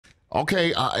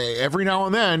okay, every now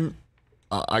and then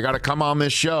I got to come on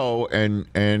this show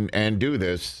and do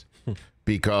this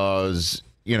because,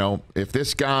 you know, if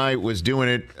this guy was doing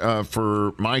it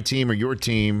for my team or your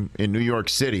team in New York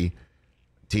City,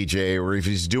 TJ, or if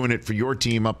he's doing it for your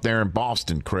team up there in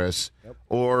Boston, Chris,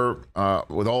 or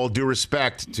with all due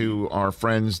respect to our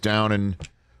friends down in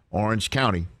Orange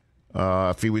County,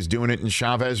 if he was doing it in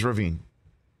Chavez Ravine,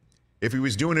 if he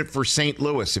was doing it for St.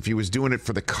 Louis, if he was doing it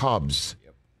for the Cubs,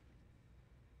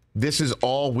 this is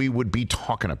all we would be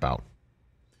talking about.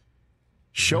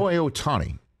 Shohei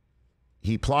Ohtani,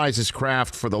 he plies his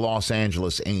craft for the Los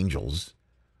Angeles Angels,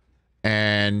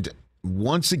 and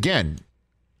once again,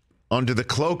 under the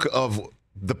cloak of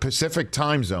the Pacific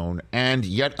time zone and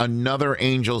yet another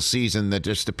Angel season that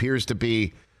just appears to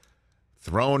be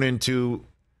thrown into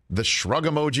the shrug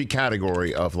emoji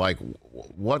category of like,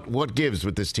 what gives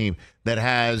with this team that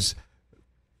has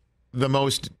the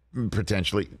most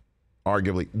potentially,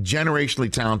 arguably,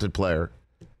 generationally talented player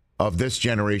of this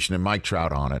generation and Mike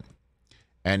Trout on it.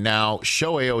 And now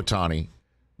Shohei Ohtani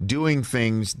doing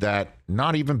things that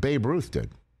not even Babe Ruth did.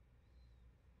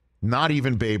 Not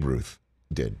even Babe Ruth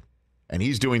did. And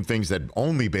he's doing things that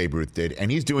only Babe Ruth did. And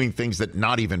he's doing things that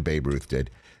not even Babe Ruth did.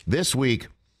 This week,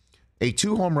 a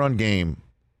 2-home run game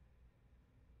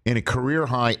in a career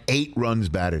high 8 runs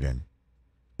batted in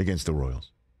against the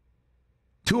Royals.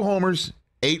 2 homers,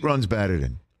 8 runs batted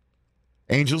in.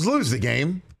 Angels lose the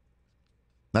game.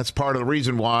 That's part of the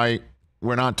reason why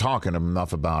we're not talking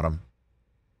enough about him.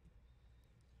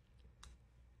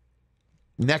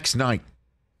 Next night,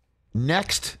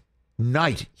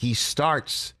 he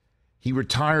starts. He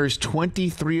retires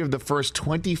 23 of the first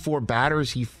 24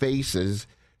 batters he faces,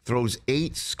 throws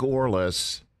 8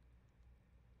 scoreless,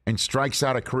 and strikes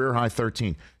out a career-high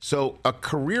 13. So a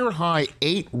career-high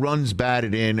 8 runs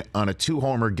batted in on a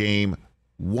 2-homer game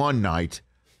one night.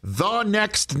 The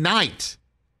next night.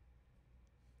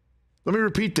 Let me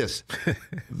repeat this.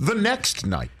 The next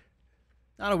night.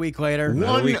 Not a week later.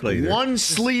 One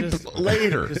sleep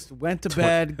later. Just went to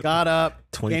bed, got up,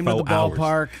 came to the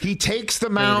ballpark. He takes the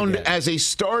mound as a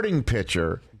starting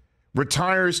pitcher,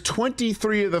 retires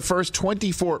 23 of the first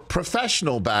 24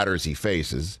 professional batters he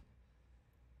faces,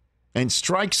 and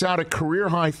strikes out a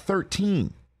career-high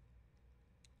 13.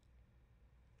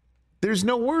 There's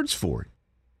no words for it.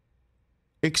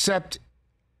 Except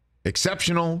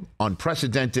exceptional,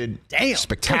 unprecedented,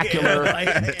 spectacular,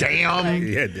 damn.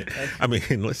 Yeah, I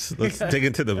mean, let's dig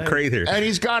into the crate here. And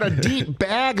he's got a deep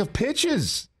bag of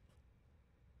pitches.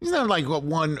 He's not like a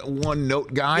one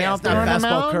note guy out there on the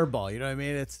mound. Fastball, curveball. You know what I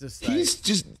mean? It's just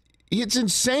it's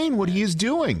insane what he is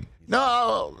doing.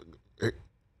 No,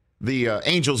 the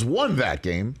Angels won that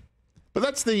game, but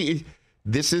this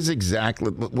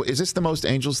is the most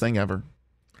Angels thing ever?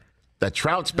 That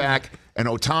Trout's back and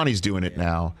Ohtani's doing it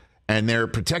now, and they're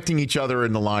protecting each other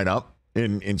in the lineup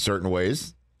in certain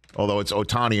ways, although it's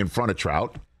Ohtani in front of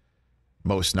Trout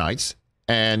most nights.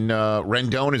 And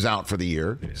Rendon is out for the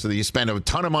year, so you spend a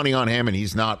ton of money on him, and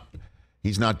he's not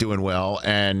doing well.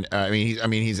 And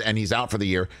he's out for the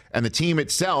year. And the team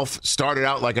itself started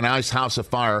out like an ice house of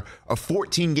fire, a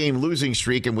 14-game losing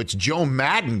streak in which Joe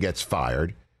Madden gets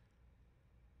fired,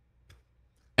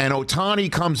 and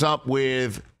Ohtani comes up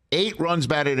with 8 runs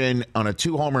batted in on a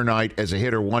 2-homer night as a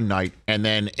hitter one night, and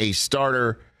then a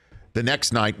starter the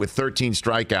next night with 13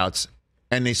 strikeouts,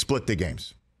 and they split the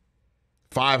games.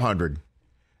 500.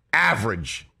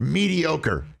 Average.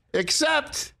 Mediocre.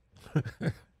 Except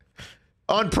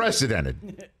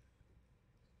unprecedented.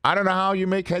 I don't know how you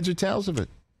make heads or tails of it.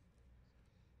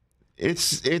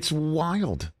 It's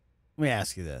wild. Let me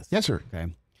ask you this. Yes, sir.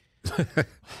 Okay.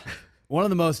 One of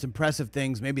the most impressive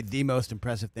things, maybe the most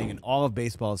impressive thing in all of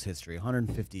baseball's history,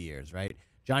 150 years, right?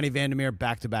 Johnny Vandermeer,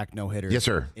 back-to-back no-hitters. Yes,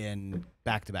 sir. In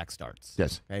back-to-back starts.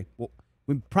 Yes. Okay. Well,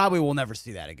 we probably will never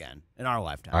see that again in our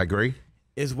lifetime. I agree.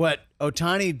 Is what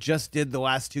Ohtani just did the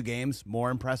last 2 games more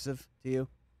impressive to you?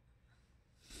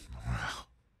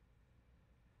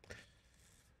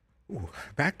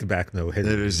 Back-to-back no hit.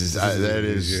 That is.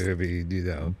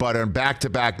 But on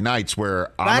back-to-back nights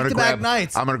where I'm going to grab a bat,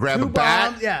 I'm going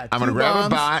to grab a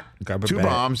bat, 2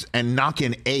 bombs, and knock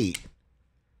in 8,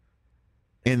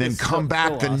 and then come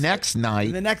back the next night.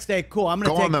 And the next day, cool. I'm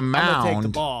going to on the mound, take the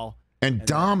ball and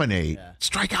dominate.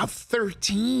 Strike out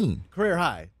 13, career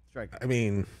high. I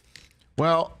mean,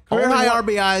 well, career high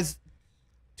RBIs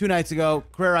 2 nights ago.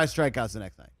 Career high strikeouts the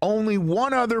next night. Only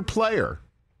one other player.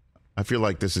 I feel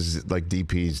like this is like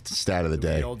DP's stat of the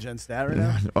day. Old Gen stat right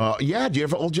now? Yeah. Do you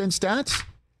have old Gen stats?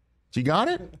 You got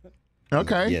it?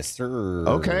 Okay. Yes, sir.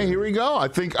 Okay, here we go. I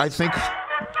think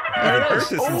haven't heard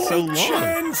this in so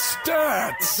long.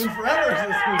 Stats.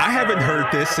 I haven't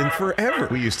heard this in forever.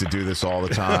 We used to do this all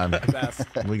the time.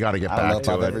 We got to get I don't know back if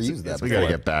to I've it. ever used that We got to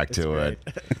before. get back to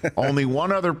it. Only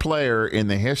one other player in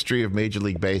the history of Major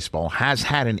League Baseball has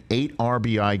had an 8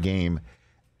 RBI game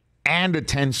and a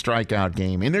 10 strikeout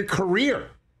game in their career.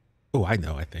 Oh, I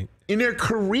know, I think. In their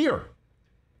career.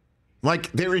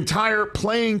 Like their entire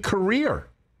playing career.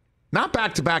 Not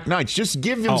back-to-back nights. Just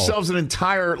give themselves an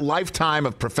entire lifetime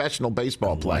of professional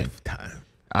baseball playing. Lifetime.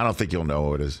 I don't think you'll know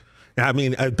who it is. I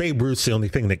mean, Babe Ruth's the only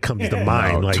thing that comes to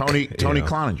mind. No, Like Tony you know.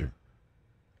 Cloninger.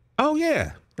 Oh,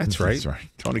 yeah. That's right. That's right.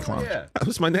 Tony Cloninger. Yeah. That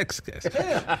was my next guess.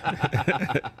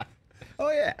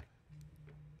 Oh, yeah.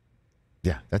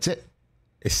 Yeah, that's it.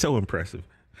 It's so impressive.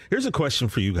 Here's a question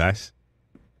for you guys.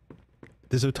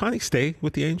 Does Ohtani stay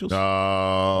with the Angels?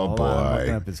 Oh, Hold on, I'm looking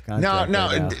boy. up his contract No,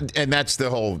 right now. and that's the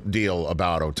whole deal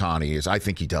about Ohtani is I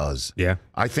think he does. Yeah.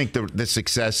 I think the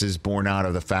success is born out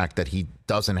of the fact that he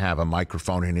doesn't have a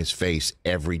microphone in his face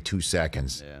every 2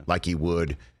 seconds like he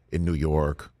would in New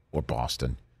York or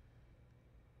Boston.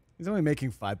 He's only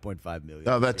making $5.5 million.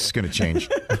 Oh, that's going to change.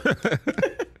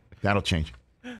 That'll change.